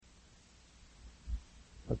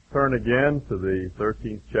Let's turn again to the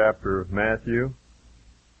 13th chapter of Matthew.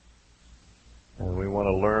 And we want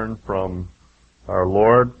to learn from our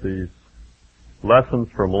Lord these lessons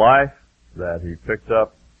from life that He picked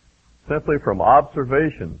up simply from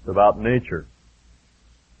observations about nature.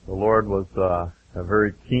 The Lord was a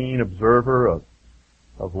very keen observer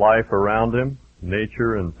of life around Him,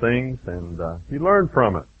 nature and things, and He learned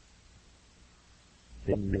from it.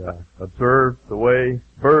 He observed the way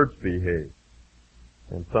birds behave,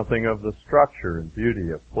 and something of the structure and beauty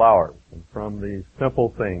of flowers. And from these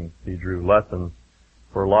simple things, He drew lessons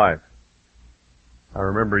for life. I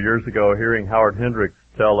remember years ago hearing Howard Hendricks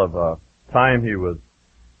tell of a time he was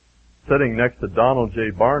sitting next to Donald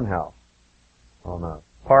J. Barnhouse on a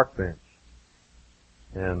park bench.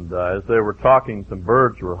 And as they were talking, some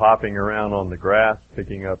birds were hopping around on the grass,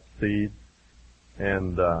 picking up seeds.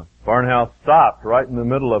 And Barnhouse stopped right in the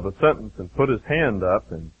middle of a sentence and put his hand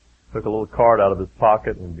up and took a little card out of his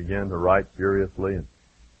pocket and began to write furiously. And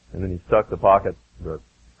then he stuck the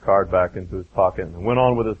card back into his pocket and went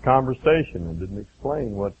on with his conversation and didn't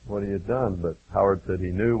explain what he had done. But Howard said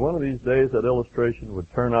he knew one of these days that illustration would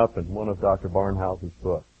turn up in one of Dr. Barnhouse's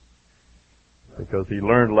books, because he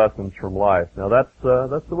learned lessons from life. Now that's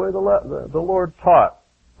the way the Lord taught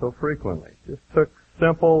so frequently. Just took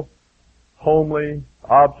simple, homely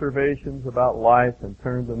observations about life and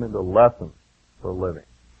turned them into lessons for living.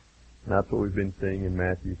 And that's what we've been seeing in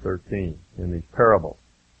Matthew 13, in these parables.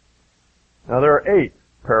 Now there are 8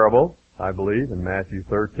 parables, I believe, in Matthew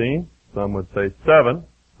 13. Some would say 7,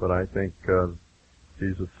 but I think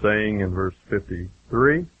Jesus saying in verse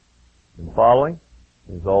 53 and following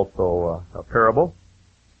is also a parable.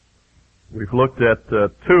 We've looked at 2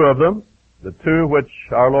 of them, the 2 which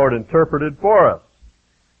our Lord interpreted for us.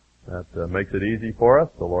 That makes it easy for us.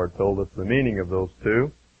 The Lord told us the meaning of those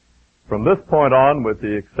 2. From this point on, with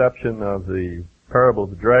the exception of the parable of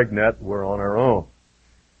the dragnet, we're on our own.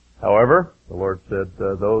 However, the Lord said,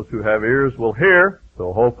 those who have ears will hear,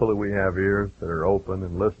 so hopefully we have ears that are open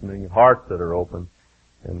and listening, and hearts that are open,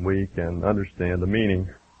 and we can understand the meaning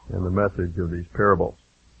and the message of these parables.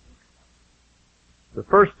 The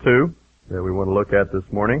first 2 that we want to look at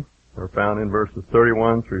this morning are found in verses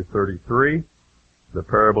 31 through 33, the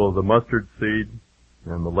parable of the mustard seed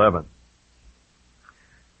and the leaven.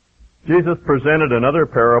 Jesus presented another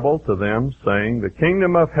parable to them, saying, "The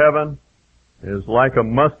kingdom of heaven is like a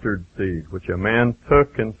mustard seed, which a man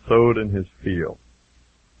took and sowed in his field.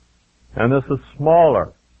 And this is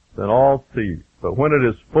smaller than all seeds, but when it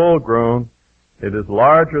is full grown, it is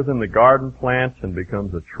larger than the garden plants and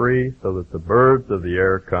becomes a tree, so that the birds of the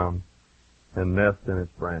air come and nest in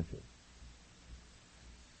its branches."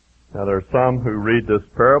 Now there are some who read this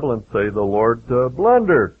parable and say the Lord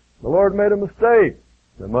blundered. The Lord made a mistake.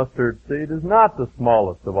 The mustard seed is not the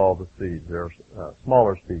smallest of all the seeds. There are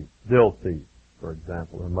smaller seeds. Dill seeds, for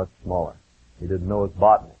example, are much smaller. He didn't know his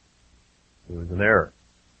botany. It was an error.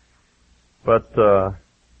 But the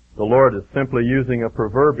Lord is simply using a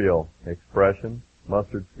proverbial expression.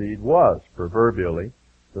 Mustard seed was, proverbially,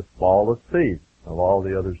 the smallest seed of all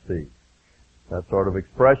the other seeds. That sort of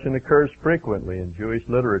expression occurs frequently in Jewish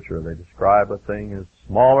literature. They describe a thing as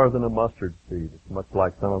smaller than a mustard seed. It's much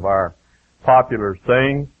like some of our popular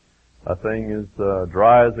sayings. A thing is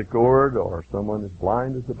dry as a gourd, or someone is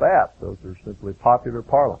blind as a bat. Those are simply popular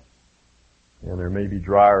parlance. And there may be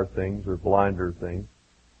drier things or blinder things.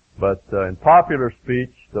 But in popular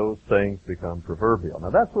speech, those sayings become proverbial. Now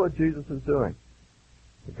that's what Jesus is doing.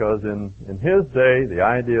 Because in His day, the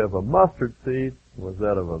idea of a mustard seed was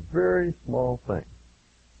that of a very small thing.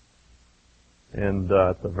 And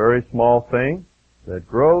it's a very small thing that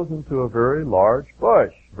grows into a very large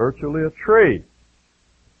bush, virtually a tree.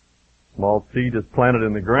 Small seed is planted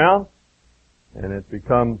in the ground, and it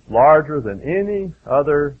becomes larger than any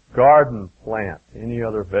other garden plant, any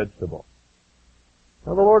other vegetable.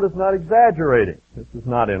 Now the Lord is not exaggerating. This is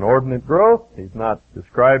not inordinate growth. He's not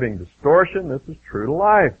describing distortion. This is true to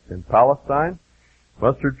life. In Palestine,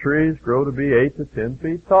 mustard trees grow to be 8 to 10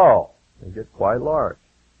 feet tall. They get quite large.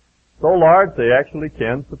 So large they actually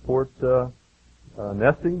can support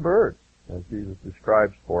nesting birds, as Jesus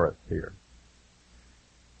describes for us here.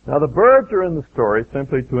 Now the birds are in the story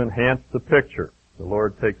simply to enhance the picture. The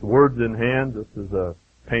Lord takes words in hand, just as a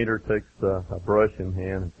painter takes a brush in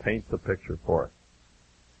hand and paints a picture for us.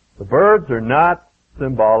 The birds are not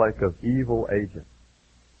symbolic of evil agents.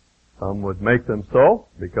 Some would make them so,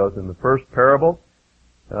 because in the first parable,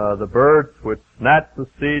 the birds which snatch the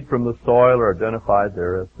seed from the soil are identified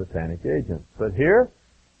there as satanic agents. But here,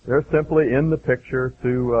 they're simply in the picture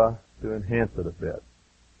to enhance it a bit,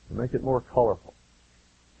 to make it more colorful.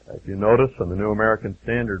 If you notice from the New American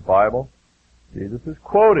Standard Bible, Jesus is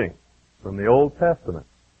quoting from the Old Testament,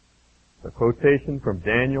 a quotation from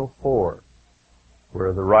Daniel 4,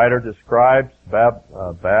 where the writer describes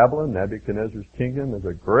Babylon, Nebuchadnezzar's kingdom, as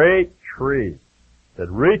a great tree that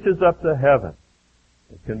reaches up to heaven.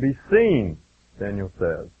 It can be seen, Daniel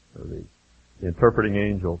says, or the interpreting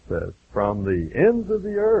angel says, from the ends of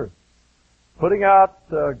the earth, putting out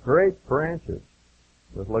great branches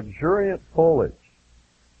with luxuriant foliage.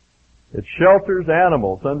 It shelters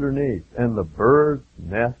animals underneath, and the birds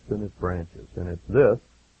nest in its branches. And it's this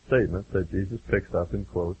statement that Jesus picks up and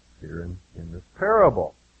quotes here in this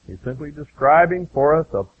parable. He's simply describing for us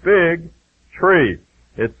a big tree.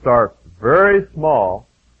 It starts very small,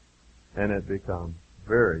 and it becomes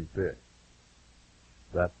very big.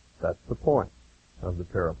 That's the point of the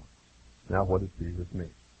parable. Now, what does Jesus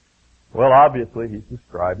mean? Well, obviously, he's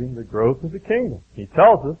describing the growth of the kingdom. He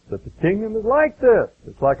tells us that the kingdom is like this.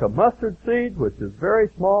 It's like a mustard seed, which is very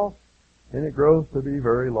small, and it grows to be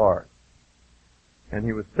very large. And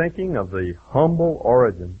he was thinking of the humble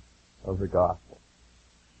origin of the gospel.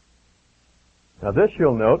 Now, this,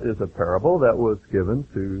 you'll note, is a parable that was given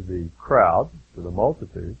to the crowd, to the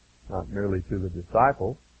multitude, not merely to the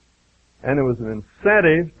disciples. And it was an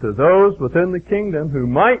incentive to those within the kingdom who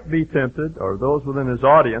might be tempted, or those within his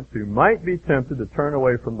audience who might be tempted to turn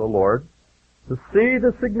away from the Lord, to see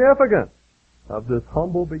the significance of this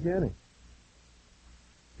humble beginning.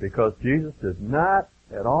 Because Jesus did not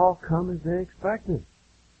at all come as they expected.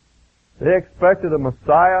 They expected a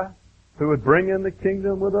Messiah who would bring in the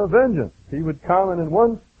kingdom with a vengeance. He would come and in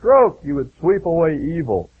one stroke he would sweep away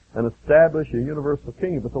evil and establish a universal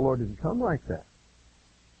kingdom. But the Lord didn't come like that.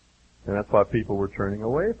 And that's why people were turning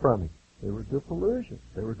away from him. They were disillusioned.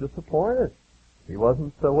 They were disappointed. He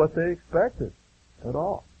wasn't what they expected at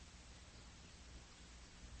all.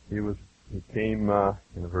 He came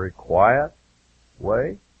in a very quiet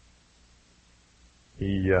way.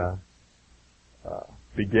 He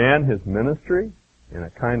began his ministry in a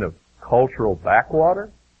kind of cultural backwater,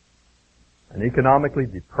 an economically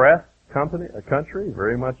depressed country,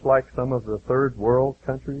 very much like some of the third world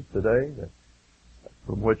countries today,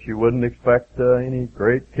 from which you wouldn't expect any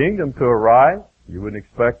great kingdom to arise. You wouldn't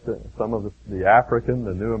expect some of the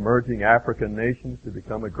new emerging African nations to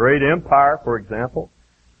become a great empire, for example.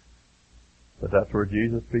 But that's where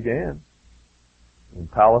Jesus began, in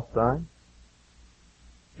Palestine.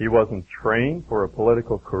 He wasn't trained for a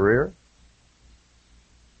political career.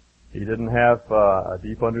 He didn't have a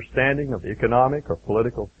deep understanding of economic or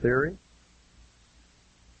political theory.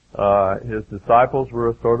 His disciples were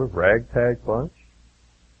a sort of ragtag bunch.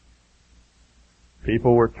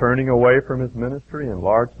 People were turning away from his ministry in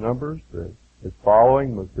large numbers. His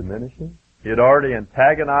following was diminishing. He had already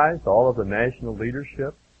antagonized all of the national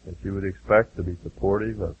leadership, as you would expect to be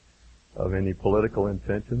supportive of any political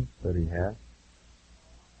intentions that he had.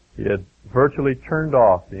 He had virtually turned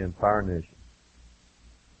off the entire nation.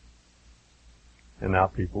 And now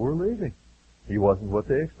people were leaving. He wasn't what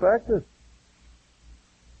they expected.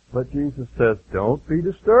 But Jesus says, don't be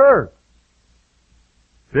disturbed.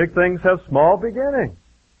 Big things have small beginnings.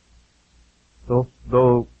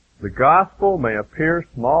 Though the gospel may appear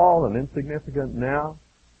small and insignificant now,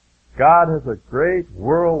 God has a great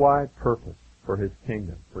worldwide purpose for his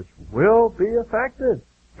kingdom, which will be affected.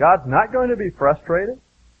 God's not going to be frustrated.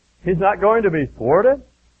 He's not going to be thwarted.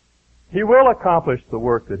 He will accomplish the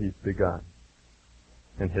work that he's begun.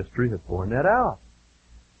 And history has borne that out.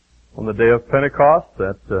 On the day of Pentecost,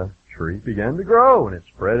 that tree began to grow, and it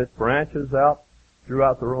spread its branches out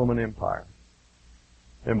throughout the Roman Empire.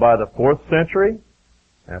 And by the 4th century,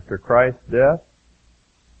 after Christ's death,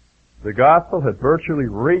 the gospel had virtually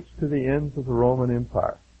reached to the ends of the Roman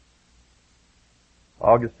Empire.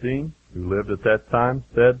 Augustine, who lived at that time,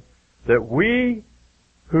 said that we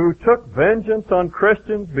who took vengeance on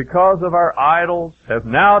Christians because of our idols have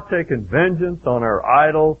now taken vengeance on our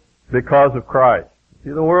idols because of Christ.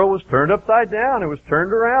 See, the world was turned upside down. It was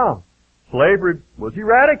turned around. Slavery was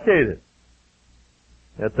eradicated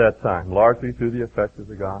at that time, largely through the effect of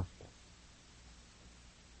the gospel.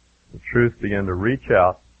 The truth began to reach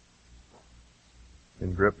out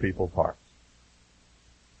and grip people's hearts.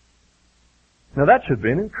 Now that should be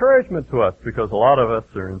an encouragement to us, because a lot of us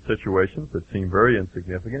are in situations that seem very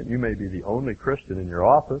insignificant. You may be the only Christian in your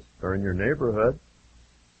office or in your neighborhood,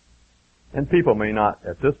 and people may not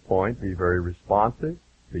at this point be very responsive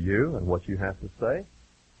to you and what you have to say.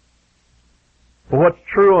 But what's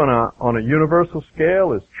true on a universal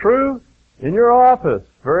scale is true in your office.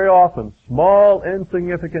 Very often, small,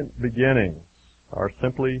 insignificant beginnings are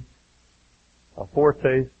simply a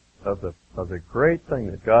foretaste of the great thing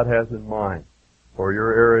that God has in mind for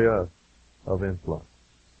your area of influence.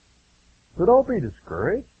 So don't be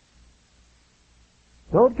discouraged.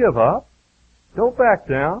 Don't give up. Don't back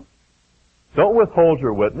down. Don't withhold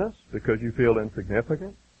your witness because you feel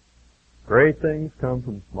insignificant. Great things come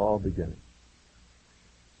from small beginnings.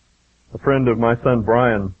 A friend of my son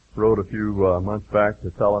Brian wrote a few months back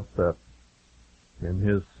to tell us that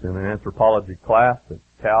in an anthropology class at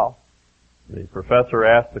Cal, the professor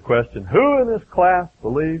asked the question, who in this class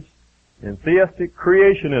believes in theistic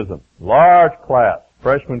creationism? Large class,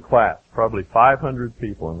 freshman class, probably 500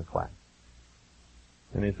 people in the class.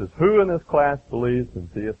 And he says, who in this class believes in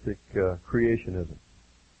theistic creationism?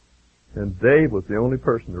 And Dave was the only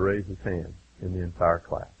person to raise his hand in the entire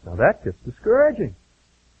class. Now that gets discouraging.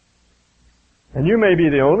 And you may be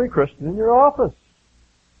the only Christian in your office.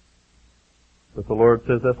 But the Lord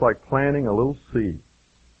says that's like planting a little seed.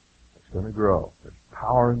 It's going to grow. There's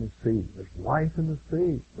power in the seed. There's life in the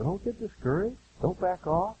seed. So don't get discouraged. Don't back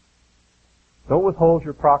off. Don't withhold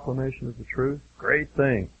your proclamation of the truth. Great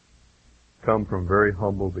things come from very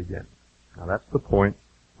humble beginnings. Now that's the point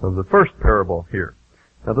of the first parable here.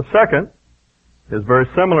 Now the second is very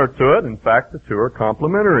similar to it. In fact, the two are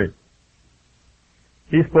complementary.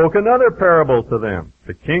 He spoke another parable to them.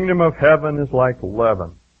 The kingdom of heaven is like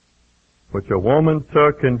leaven, which a woman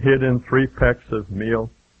took and hid in 3 pecks of meal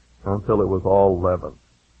until it was all leavened.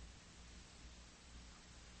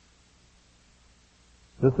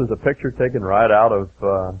 This is a picture taken right out of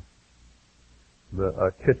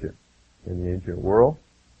the kitchen in the ancient world.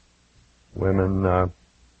 Women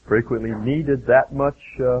frequently needed that much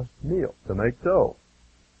meal to make dough.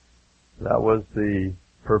 That was the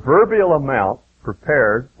proverbial amount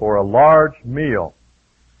prepared for a large meal.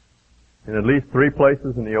 In at least 3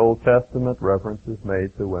 places in the Old Testament, reference is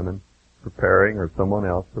made to women preparing or someone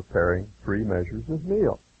else preparing 3 measures of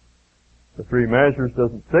meal. The 3 measures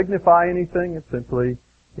doesn't signify anything. It simply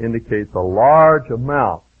indicates a large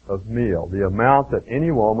amount of meal, the amount that any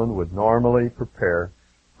woman would normally prepare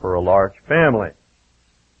for a large family.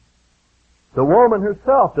 The woman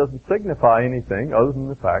herself doesn't signify anything other than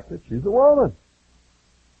the fact that she's a woman,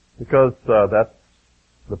 because that's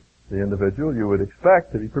the individual you would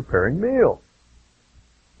expect to be preparing meals.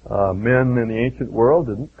 Men in the ancient world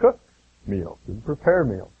didn't cook meals, didn't prepare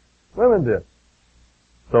meals. Women did.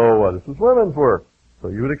 So this is women's work. So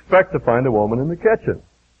you would expect to find a woman in the kitchen.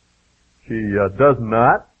 She does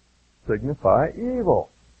not signify evil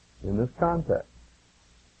in this context.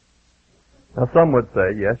 Now some would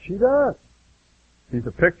say, yes, she does. She's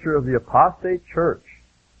a picture of the apostate church.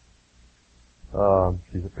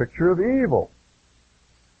 She's a picture of evil.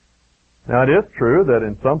 Now it is true that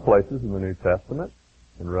in some places in the New Testament,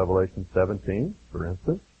 in Revelation 17, for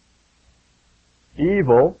instance,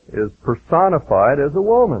 evil is personified as a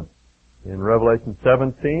woman. In Revelation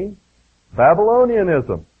 17,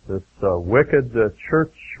 Babylonianism, this wicked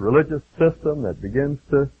church religious system that begins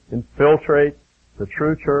to infiltrate the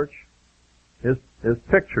true church, is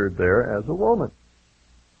pictured there as a woman.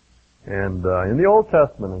 And in the Old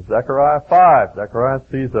Testament, in Zechariah 5, Zechariah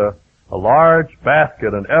sees a large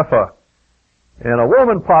basket, an ephah, and a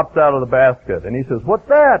woman pops out of the basket, and he says, what's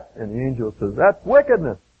that? And the angel says, that's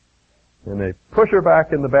wickedness. And they push her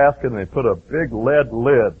back in the basket, and they put a big lead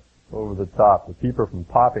lid over the top to keep her from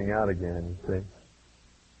popping out again, you see.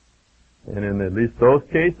 And in at least those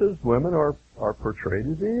cases, women are portrayed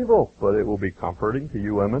as evil. But it will be comforting to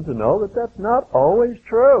you women to know that that's not always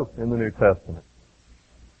true in the New Testament.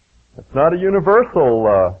 It's not a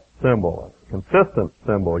universal symbol, a consistent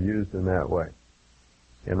symbol used in that way.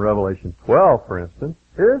 In Revelation 12, for instance,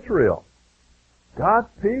 Israel, God's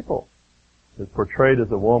people, is portrayed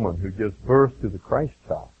as a woman who gives birth to the Christ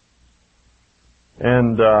child.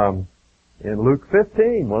 And in Luke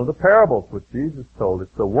 15, one of the parables which Jesus told,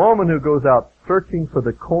 it's the woman who goes out searching for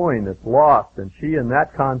the coin that's lost, and she, in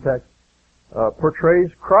that context,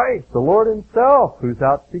 portrays Christ, the Lord Himself, who's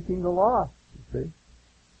out seeking the lost, you see.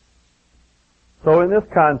 So in this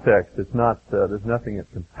context, it's not, there's nothing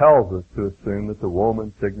that compels us to assume that the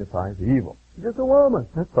woman signifies evil. She's just a woman,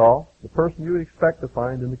 that's all. The person you would expect to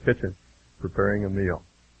find in the kitchen preparing a meal.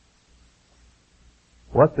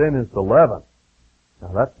 What then is the leaven?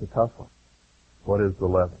 Now that's the tough one. What is the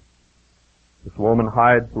leaven? This woman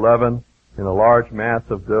hides leaven in a large mass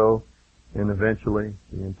of dough, and eventually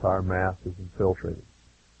the entire mass is infiltrated,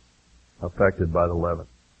 affected by the leaven.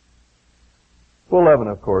 Well, leaven,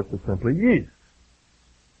 of course, is simply yeast.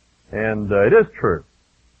 And it is true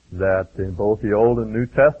that in both the Old and New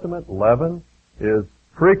Testament, leaven is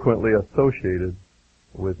frequently associated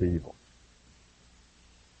with evil.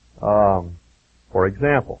 For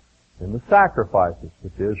example, in the sacrifices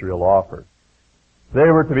which Israel offered, they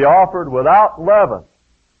were to be offered without leaven.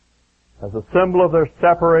 as a symbol of their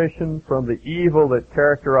separation from the evil that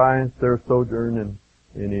characterized their sojourn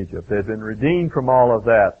in Egypt. They had been redeemed from all of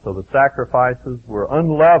that, so the sacrifices were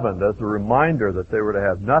unleavened as a reminder that they were to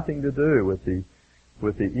have nothing to do with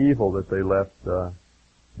the evil that they left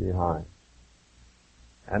behind.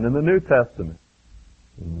 And in the New Testament,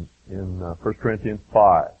 in 1 Corinthians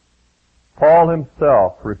 5, Paul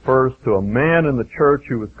himself refers to a man in the church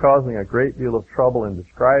who was causing a great deal of trouble and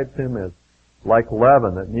describes him as like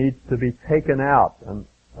leaven that needs to be taken out, and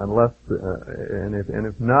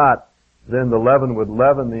if not, then the leaven would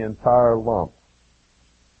leaven the entire lump.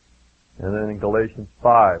 And then in Galatians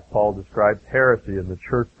 5, Paul describes heresy in the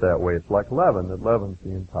church that way. It's like leaven that leavens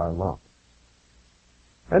the entire lump.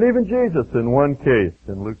 And even Jesus, in one case,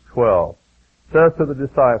 in Luke 12, says to the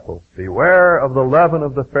disciples, "Beware of the leaven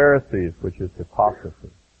of the Pharisees, which is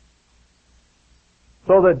hypocrisy."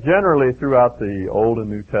 So that generally throughout the Old and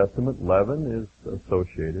New Testament, leaven is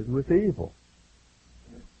associated with evil.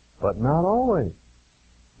 But not always.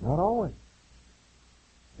 Not always.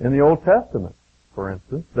 In the Old Testament, for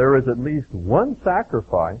instance, there is at least one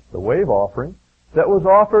sacrifice, the wave offering, that was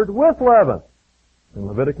offered with leaven. In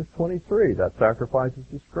Leviticus 23, that sacrifice is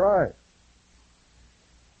described.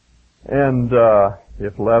 And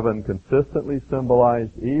if leaven consistently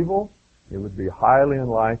symbolized evil, it would be highly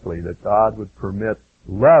unlikely that God would permit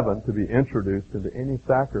leaven to be introduced into any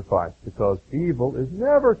sacrifice, because evil is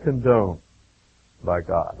never condoned by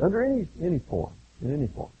God under any form, in any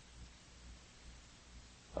form.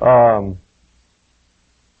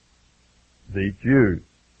 The Jews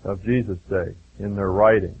of Jesus' day, in their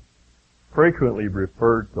writings, frequently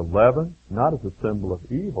referred to leaven not as a symbol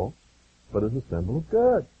of evil, but as a symbol of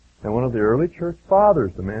good. And one of the early church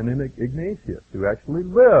fathers, a man named Ignatius, who actually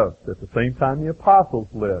lived at the same time the apostles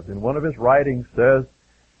lived, in one of his writings says,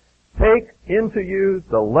 "Take into you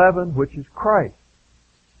the leaven which is Christ."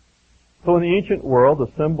 So in the ancient world,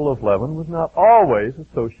 the symbol of leaven was not always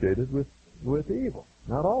associated with evil.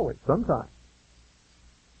 Not always. Sometimes.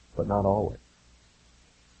 But not always.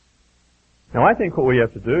 Now I think what we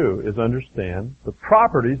have to do is understand the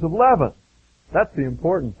properties of leaven. That's the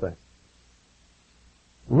important thing.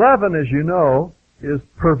 Leaven, as you know, is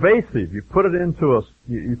pervasive. You put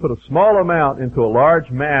a small amount into a large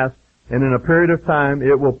mass, and in a period of time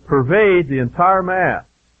it will pervade the entire mass.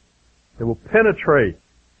 It will penetrate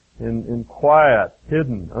in quiet,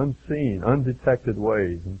 hidden, unseen, undetected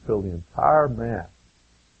ways until the entire mass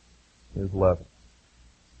is leavened.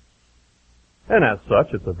 And as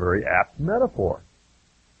such, it's a very apt metaphor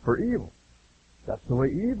for evil. That's the way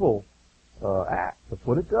evil acts. That's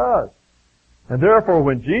what it does. And therefore,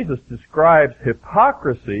 when Jesus describes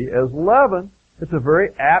hypocrisy as leaven, it's a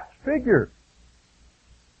very apt figure.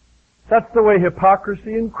 That's the way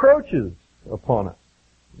hypocrisy encroaches upon us.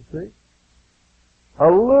 You see? A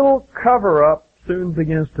little cover-up soon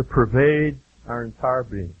begins to pervade our entire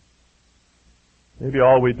being. Maybe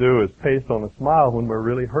all we do is paste on a smile when we're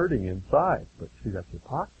really hurting inside. But see, that's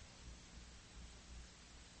hypocrisy.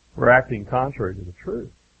 We're acting contrary to the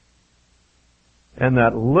truth. And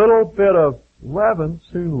that little bit of leaven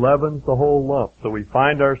soon leavens the whole lump. So we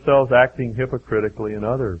find ourselves acting hypocritically in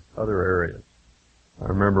other areas. I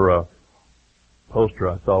remember a poster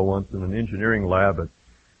I saw once in an engineering lab at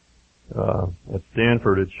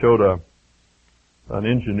Stanford. It showed an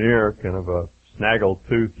engineer, kind of a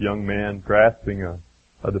snaggle-toothed young man, grasping a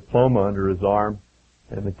diploma under his arm,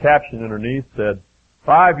 and the caption underneath said,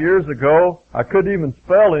 "5 years ago, I couldn't even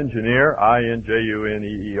spell engineer,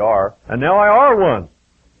 I-N-J-U-N-E-E-R, and now I are one."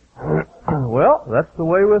 Well, that's the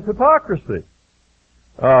way with hypocrisy.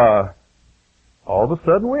 All of a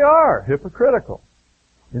sudden we are hypocritical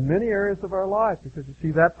in many areas of our life, because you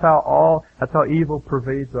see, that's how evil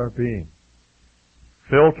pervades our being.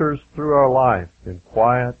 Filters through our life in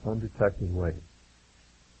quiet, undetected ways.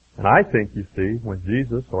 And I think, you see, when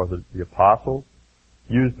Jesus or the apostles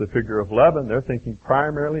use the figure of leaven, they're thinking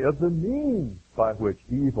primarily of the means by which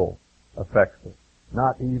evil affects us,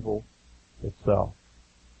 not evil itself.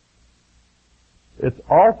 It's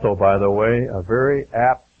also, by the way, a very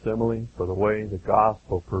apt simile for the way the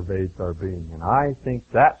gospel pervades our being. And I think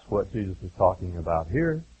that's what Jesus is talking about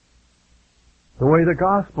here. The way the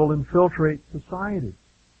gospel infiltrates society.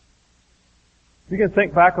 You can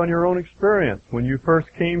think back on your own experience when you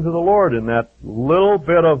first came to the Lord, and that little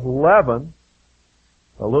bit of leaven,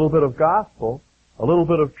 a little bit of gospel, a little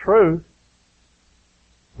bit of truth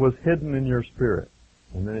was hidden in your spirit.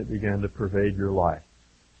 And then it began to pervade your life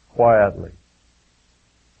quietly,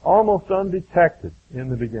 almost undetected in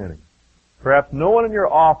the beginning. Perhaps no one in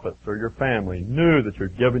your office or your family knew that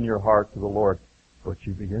you'd given your heart to the Lord, but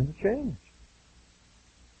you began to change.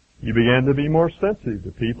 You began to be more sensitive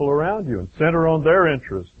to people around you and center on their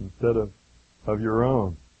interests instead of your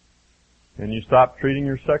own. And you stopped treating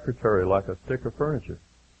your secretary like a stick of furniture.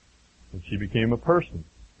 And she became a person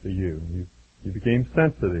to you. You became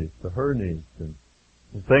sensitive to her needs. And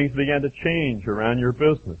things began to change around your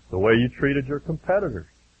business. The way you treated your competitors,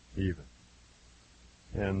 even.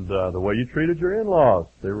 And the way you treated your in-laws.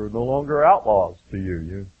 They were no longer outlaws to you.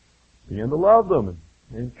 You began to love them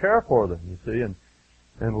and care for them, you see.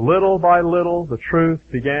 And little by little, the truth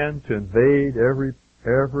began to invade every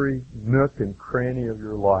nook and cranny of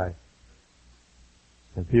your life.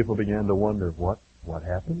 And people began to wonder, what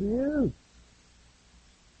happened to you?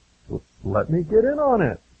 Let me get in on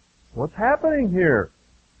it. What's happening here?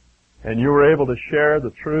 And you were able to share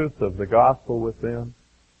the truth of the gospel with them.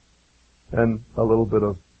 And a little bit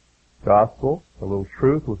of gospel, a little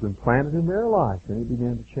truth was implanted in their life, and it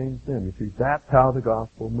began to change them. You see, that's how the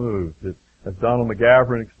gospel moves. As Donald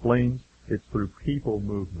McGavran explains, it's through people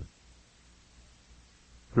movement.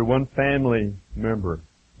 Through one family member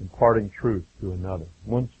imparting truth to another,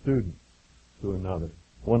 one student to another,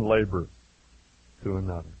 one laborer to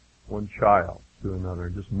another, one child to another.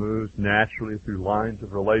 It just moves naturally through lines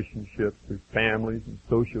of relationships, through families and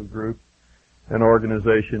social groups and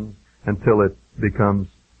organizations until it becomes,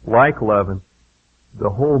 like leaven, the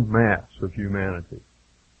whole mass of humanity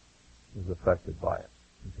is affected by it.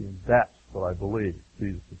 You see, that's what I believe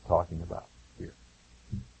Jesus is talking about here.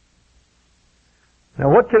 Now,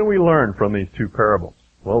 what can we learn from these two parables?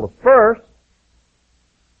 Well, the first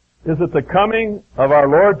is that the coming of our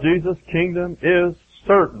Lord Jesus' kingdom is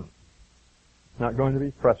certain. It's not going to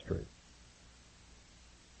be frustrated.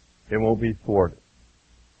 It won't be thwarted.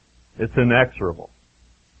 It's inexorable.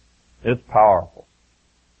 It's powerful.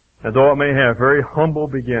 And though it may have very humble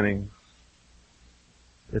beginnings,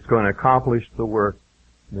 it's going to accomplish the work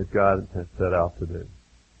that God has set out to do.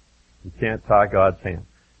 You can't tie God's hand.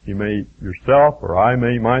 You may yourself, or I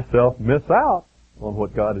may myself, miss out on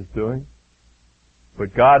what God is doing,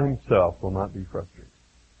 but God Himself will not be frustrated.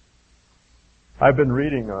 I've been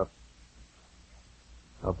reading a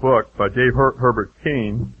book by J. Herbert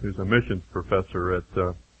Keane, who's a missions professor at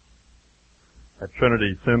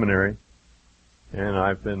Trinity Seminary, and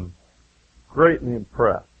I've been greatly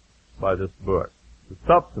impressed by this book. The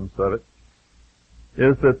substance of it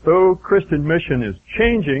is that though Christian mission is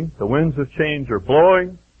changing, the winds of change are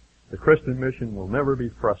blowing, the Christian mission will never be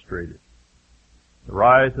frustrated. The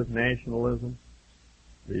rise of nationalism,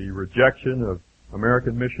 the rejection of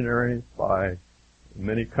American missionaries by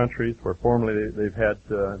many countries where formerly they've had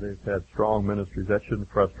strong ministries, that shouldn't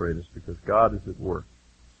frustrate us because God is at work.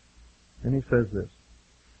 And he says this: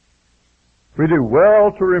 we do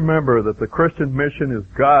well to remember that the Christian mission is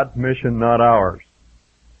God's mission, not ours.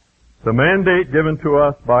 The mandate given to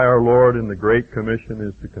us by our Lord in the Great Commission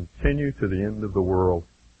is to continue to the end of the world.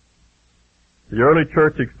 The early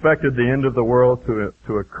church expected the end of the world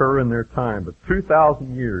to occur in their time, but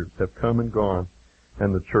 2,000 years have come and gone,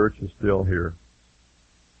 and the church is still here.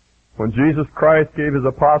 When Jesus Christ gave His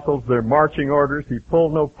apostles their marching orders, He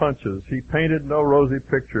pulled no punches. He painted no rosy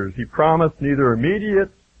pictures. He promised neither immediate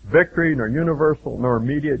victory nor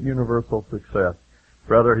immediate universal success.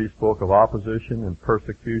 Rather, He spoke of opposition and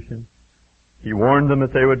persecution. He warned them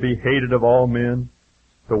that they would be hated of all men.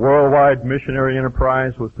 The worldwide missionary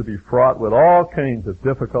enterprise was to be fraught with all kinds of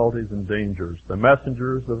difficulties and dangers. The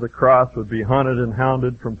messengers of the cross would be hunted and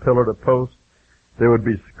hounded from pillar to post. They would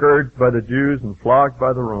be scourged by the Jews and flogged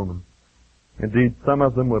by the Romans. Indeed, some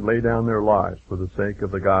of them would lay down their lives for the sake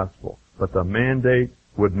of the gospel. But the mandate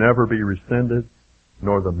would never be rescinded,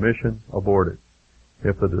 nor the mission aborted.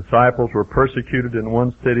 If the disciples were persecuted in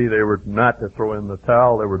one city, they were not to throw in the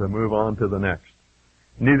towel, they were to move on to the next.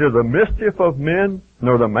 Neither the mischief of men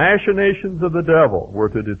nor the machinations of the devil were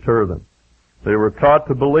to deter them. They were taught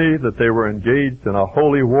to believe that they were engaged in a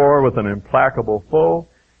holy war with an implacable foe.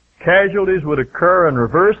 Casualties would occur and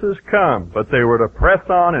reverses come, but they were to press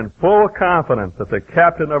on in full confidence that the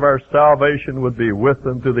captain of our salvation would be with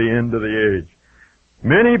them to the end of the age.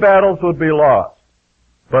 Many battles would be lost,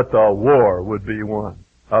 but the war would be won.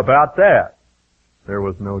 About that, there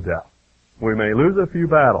was no doubt. We may lose a few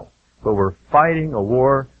battles, but we're fighting a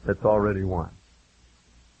war that's already won.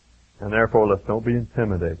 And therefore, let's don't be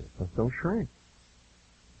intimidated. Let's don't shrink.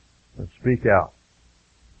 Let's speak out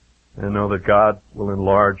and know that God will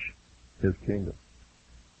enlarge His kingdom.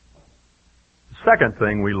 The second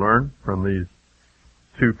thing we learn from these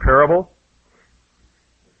two parables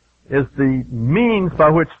is the means by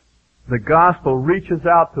which the gospel reaches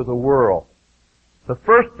out to the world. The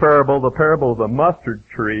first parable, the parable of the mustard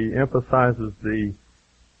tree, emphasizes the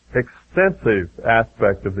extensive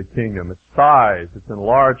aspect of the kingdom, its size, its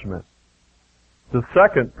enlargement. The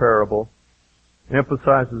second parable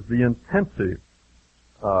emphasizes the intensive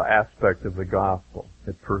aspect of the gospel.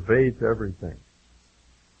 It pervades everything.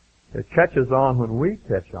 It catches on when we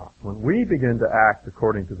catch on. When we begin to act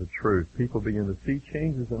according to the truth, people begin to see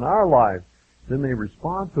changes in our lives. Then they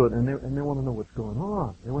respond to it, and they want to know what's going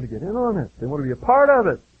on. They want to get in on it. They want to be a part of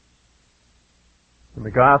it. And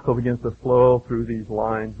the gospel begins to flow through these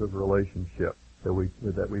lines of relationship that we've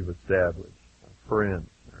established. Our friends,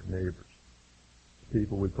 our neighbors,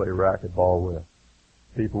 people we play racquetball with,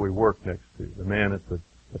 people we work next to, the man at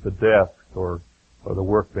the desk or the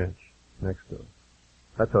workbench next to us.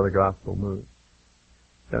 That's how the gospel moves.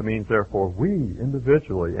 That means, therefore, we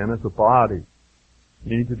individually and as a body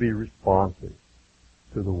need to be responsive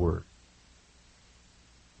to the Word.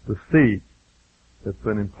 The seed that's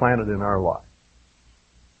been implanted in our life.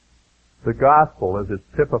 The gospel as it's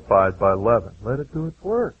typified by leaven. Let it do its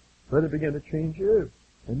work. Let it begin to change you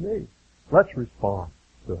and me. Let's respond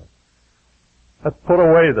to it. Let's put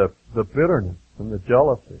away the bitterness and the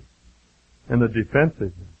jealousy and the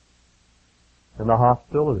defensiveness and the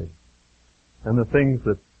hostility and the things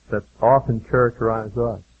that often characterize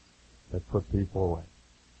us that put people away.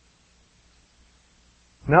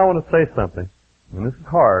 Now I want to say something, and this is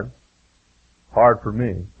hard for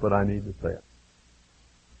me, but I need to say it.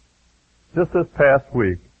 Just this past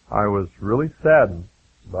week, I was really saddened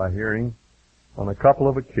by hearing on a couple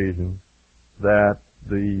of occasions that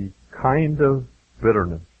the kind of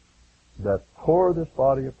bitterness that tore this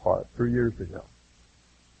body apart 3 years ago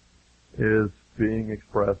is being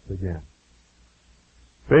expressed again.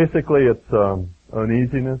 Basically, it's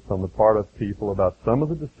uneasiness on the part of people about some of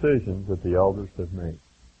the decisions that the elders have made.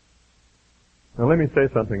 Now let me say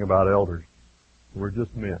something about elders. We're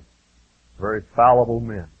just men, very fallible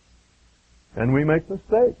men. And we make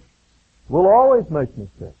mistakes. We'll always make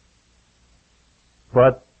mistakes.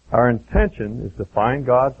 But our intention is to find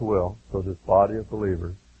God's will for this body of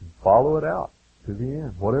believers and follow it out to the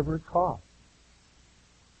end, whatever it costs.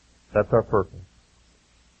 That's our purpose.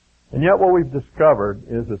 And yet what we've discovered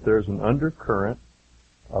is that there's an undercurrent,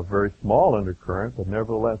 a very small undercurrent, but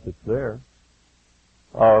nevertheless it's there,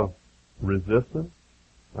 of resistance,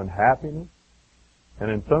 unhappiness,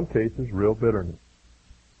 and in some cases real bitterness.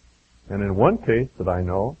 And in one case that I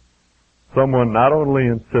know, someone not only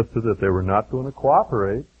insisted that they were not going to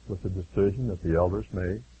cooperate with the decision that the elders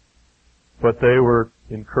made, but they were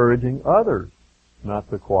encouraging others not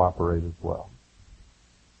to cooperate as well.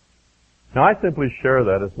 Now I simply share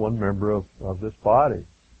that as one member of this body.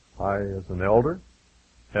 I, as an elder,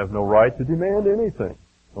 have no right to demand anything.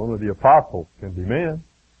 Only the apostles can demand.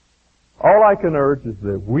 All I can urge is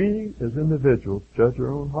that we as individuals judge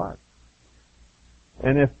our own hearts.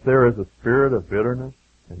 And if there is a spirit of bitterness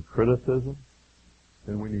and criticism,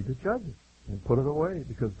 then we need to judge it and put it away,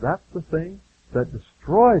 because that's the thing that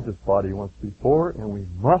destroyed this body once before, and we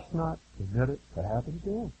must not permit it to happen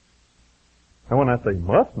again. And when I say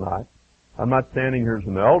must not, I'm not standing here as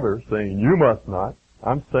an elder saying you must not.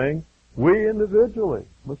 I'm saying we individually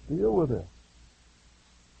must deal with it.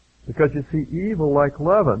 Because you see, evil like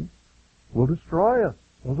leaven will destroy us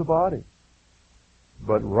as a body.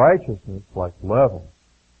 But righteousness like leaven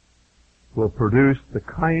will produce the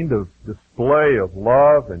kind of display of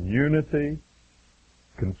love and unity,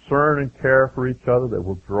 concern and care for each other that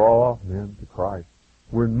will draw men to Christ.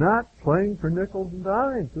 We're not playing for nickels and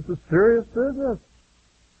dimes. This is serious business.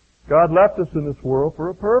 God left us in this world for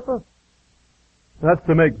a purpose. That's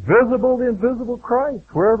to make visible the invisible Christ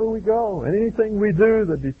wherever we go. And anything we do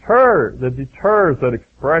that deters that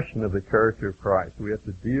expression of the character of Christ, we have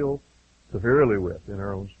to deal severely with in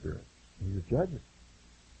our own spirit. And you judge it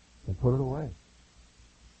and put it away.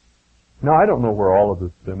 Now, I don't know where all of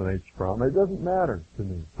this emanates from. It doesn't matter to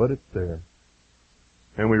me, but it's there.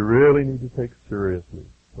 And we really need to take seriously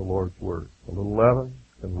the Lord's Word. A little leaven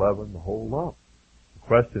can leaven the whole lump. The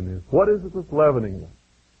question is, what is it that's leavening them?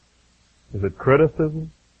 Is it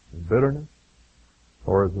criticism and bitterness?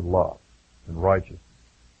 Or is it love and righteousness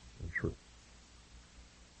and truth?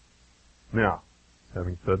 Now,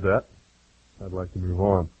 having said that, I'd like to move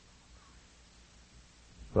on.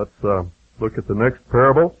 Let's look at the next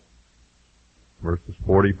parable, verses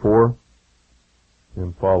 44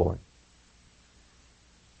 and following.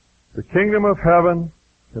 The kingdom of heaven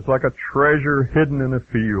is like a treasure hidden in a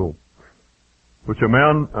field, which a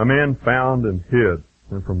man found and hid.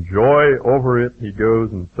 And from joy over it he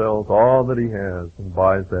goes and sells all that he has and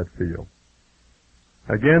buys that field.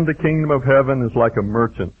 Again, the kingdom of heaven is like a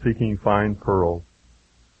merchant seeking fine pearls.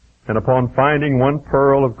 And upon finding one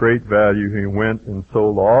pearl of great value, he went and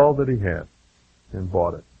sold all that he had and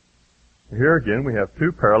bought it. Here again we have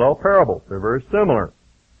two parallel parables. They're very similar.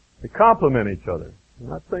 They complement each other. They're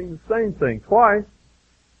not saying the same thing twice.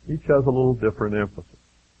 Each has a little different emphasis.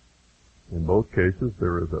 In both cases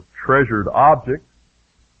there is a treasured object.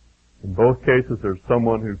 In both cases there's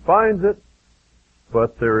someone who finds it,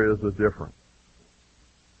 but there is a difference.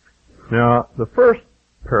 Now, the first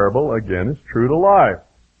parable, again, is true to life.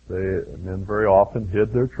 Men very often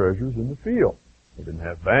hid their treasures in the field. They didn't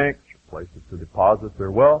have banks or places to deposit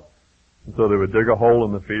their wealth, and so they would dig a hole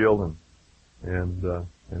in the field and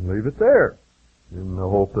leave it there in the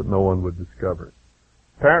hope that no one would discover it.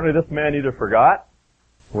 Apparently, this man either forgot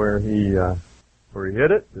where he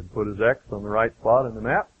hid it, didn't put his X on the right spot in the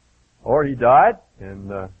map, or he died and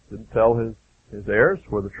didn't tell his heirs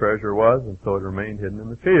where the treasure was, and so it remained hidden in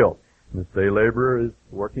the field. And this day laborer is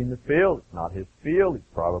working the field. It's not his field.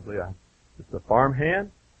 He's probably just a farm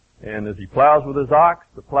hand. And as he plows with his ox,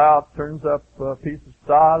 the plow turns up a piece of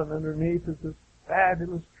sod, and underneath is this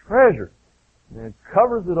fabulous treasure. And then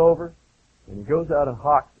covers it over, and he goes out and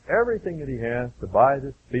hawks everything that he has to buy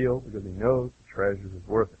this field because he knows the treasure is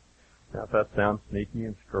worth it. Now, if that sounds sneaky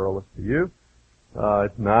and scurrilous to you,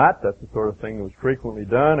 it's not. That's the sort of thing that was frequently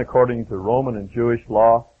done. According to Roman and Jewish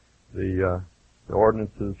law, the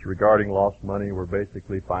ordinances regarding lost money were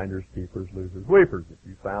basically finders, keepers, losers, weepers. If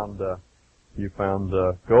you found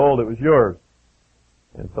gold, it was yours.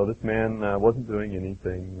 And so this man wasn't doing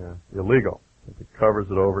anything illegal. He covers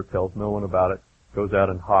it over, tells no one about it, goes out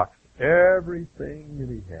and hawks everything that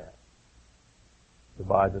he has to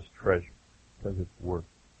buy this treasure because it's worth it.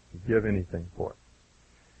 He'd give anything for it.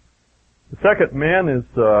 The second man is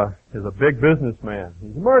a big businessman.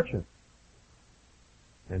 He's a merchant.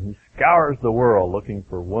 And he scours the world looking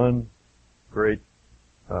for one great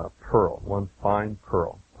pearl, one fine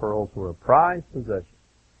pearl. Pearls were a prized possession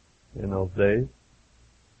in those days,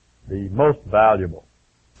 the most valuable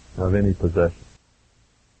of any possession.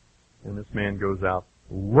 And this man goes out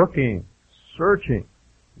looking, searching.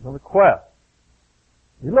 He's on a quest.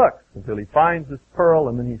 He looks until he finds this pearl,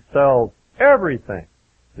 and then he sells everything.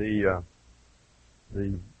 The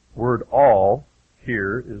word all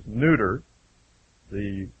here is neuter.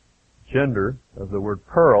 The gender of the word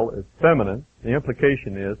pearl is feminine. The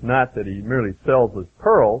implication is not that he merely sells his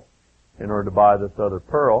pearls in order to buy this other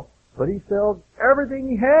pearl, but he sells everything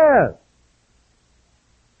he has.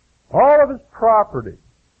 All of his property,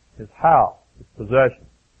 his house, his possessions,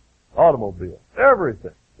 automobile,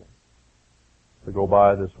 everything, to go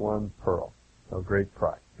buy this one pearl of great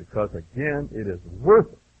price. Because again, it is worth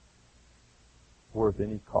it. Worth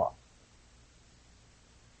any cost.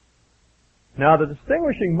 Now, the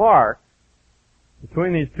distinguishing mark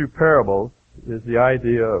between these two parables is the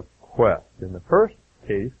idea of quest. In the first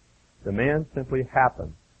case, the man simply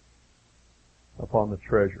happens upon the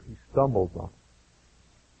treasure. He stumbles on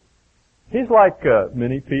it. He's like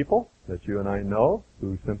many people that you and I know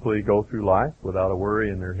who simply go through life without a worry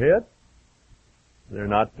in their head. They're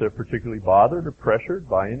not particularly bothered or pressured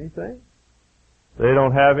by anything. They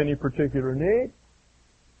don't have any particular need.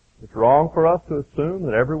 It's wrong for us to assume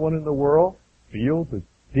that everyone in the world feels a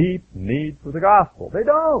deep need for the gospel. They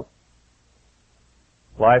don't.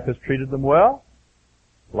 Life has treated them well.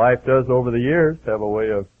 Life does, over the years, have a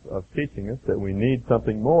way of teaching us that we need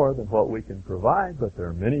something more than what we can provide, but there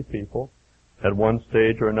are many people at one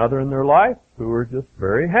stage or another in their life who are just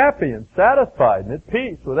very happy and satisfied and at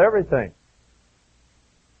peace with everything.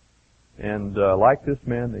 And like this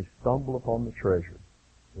man, they stumble upon the treasure,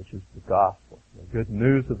 which is the gospel, the good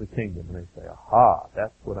news of the kingdom, and they say, aha,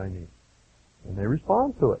 that's what I need. And they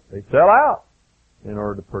respond to it. They sell out in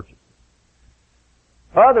order to purchase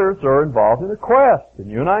it. Others are involved in a quest,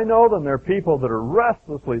 and you and I know them. They're people that are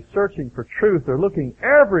restlessly searching for truth. They're looking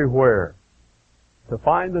everywhere to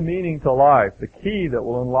find the meaning to life, the key that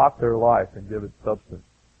will unlock their life and give it substance.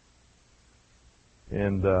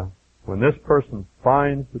 And when this person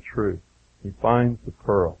finds the truth, he finds the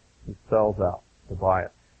pearl, he sells out to buy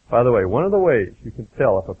it. By the way, one of the ways you can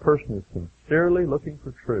tell if a person is sincerely looking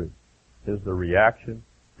for truth is the reaction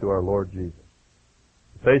to our Lord Jesus.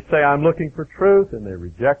 If they say, I'm looking for truth, and they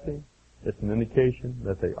reject Him, it's an indication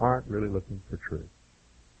that they aren't really looking for truth.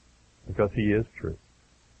 Because He is truth.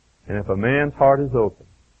 And if a man's heart is open,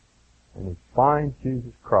 and he finds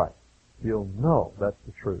Jesus Christ, he'll know that's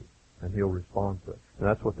the truth, and he'll respond to it. And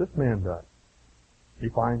that's what this man does. He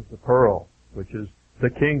finds the pearl, which is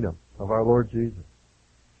the kingdom of our Lord Jesus.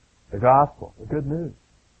 The gospel, the good news.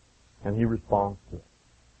 And he responds to it.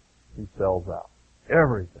 He sells out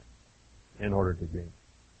everything in order to gain.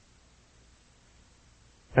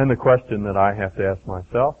 And the question that I have to ask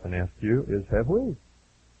myself and ask you is, have we?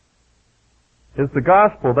 Is the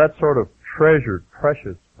gospel that sort of treasured,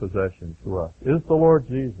 precious possession to us? Is the Lord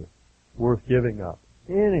Jesus worth giving up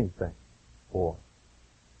anything for?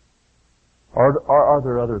 Are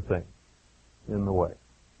there other things in the way?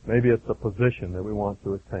 Maybe it's a position that we want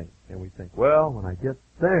to attain, and we think, well, when I get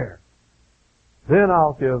there, then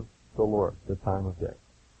I'll give the Lord the time of day.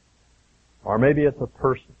 Or maybe it's a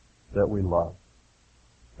person that we love,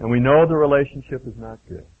 and we know the relationship is not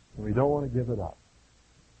good, and we don't want to give it up.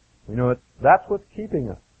 We know that's what's keeping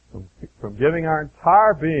us from giving our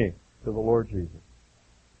entire being to the Lord Jesus.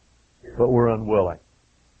 But we're unwilling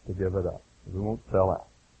to give it up. We won't sell out.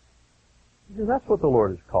 Because that's what the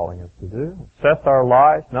Lord is calling us to do. Assess our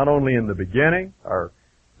lives, not only in the beginning, our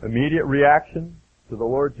immediate reaction to the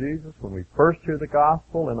Lord Jesus when we first hear the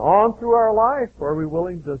gospel, and on through our life, are we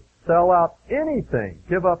willing to sell out anything,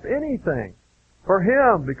 give up anything for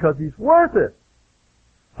Him because He's worth it?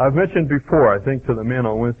 I've mentioned before, I think to the men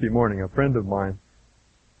on Wednesday morning, a friend of mine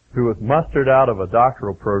who was mustered out of a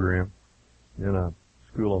doctoral program in a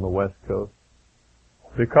school on the West Coast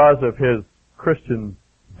because of his Christian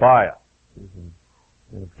bias. He's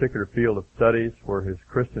in a particular field of studies where his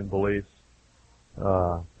Christian beliefs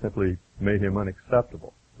simply made him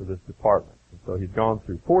unacceptable to this department. And so he'd gone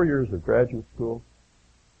through 4 years of graduate school,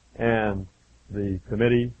 and the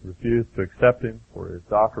committee refused to accept him for his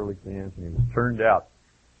doctoral exams, and he was turned out.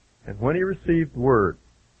 And when he received word,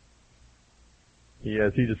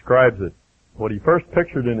 as he describes it, what he first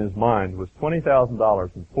pictured in his mind was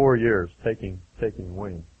 $20,000 in 4 years taking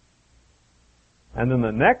wings. And then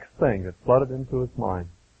the next thing that flooded into his mind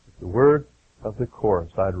was the word of the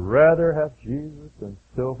chorus. I'd rather have Jesus than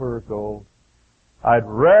silver or gold. I'd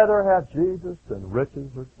rather have Jesus than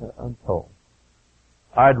riches untold.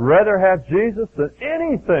 I'd rather have Jesus than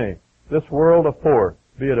anything this world affords,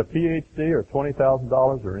 be it a PhD or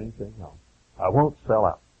 $20,000 or anything else. I won't sell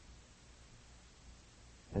out.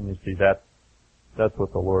 And you see, that's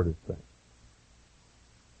what the Lord is saying.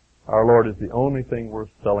 Our Lord is the only thing worth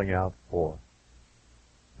selling out for.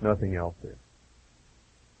 Nothing else is.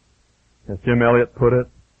 As Jim Elliot put it,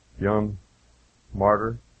 young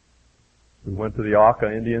martyr who went to the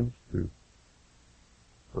Auca Indians to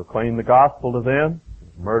proclaim the gospel to them,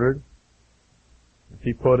 murdered. As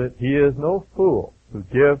he put it, he is no fool who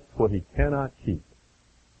gives what he cannot keep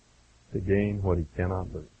to gain what he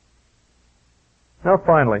cannot lose. Now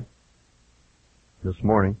finally, this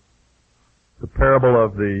morning, the parable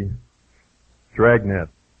of the dragnet.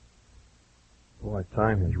 Boy,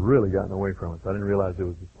 time has really gotten away from us. I didn't realize it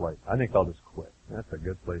was this late. I think I'll just quit. That's a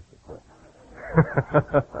good place to quit.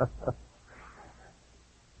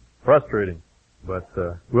 Frustrating, but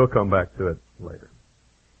we'll come back to it later.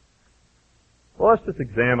 Well, let's just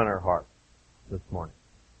examine our hearts this morning.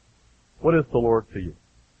 What is the Lord to you?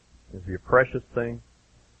 Is He a precious thing,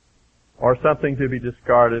 or something to be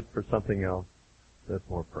discarded for something else that's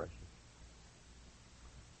more precious?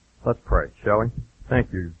 Let's pray, shall we?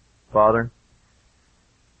 Thank you, Father,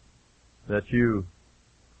 that you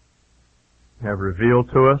have revealed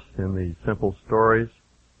to us in these simple stories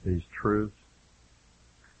these truths.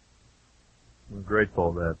 We're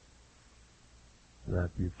grateful that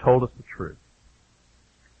you've told us the truth.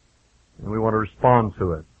 And we want to respond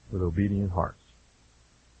to it with obedient hearts.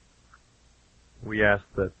 We ask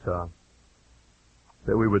that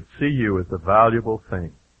we would see you as the valuable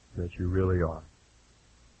thing that you really are.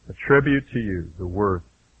 Attribute to you the worth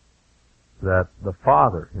that the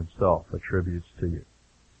Father Himself attributes to you.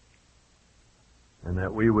 And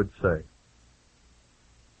that we would say,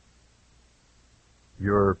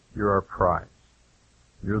 You're our prize.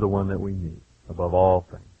 You're the one that we need above all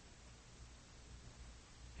things.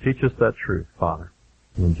 Teach us that truth, Father.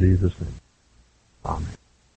 In Jesus' name. Amen.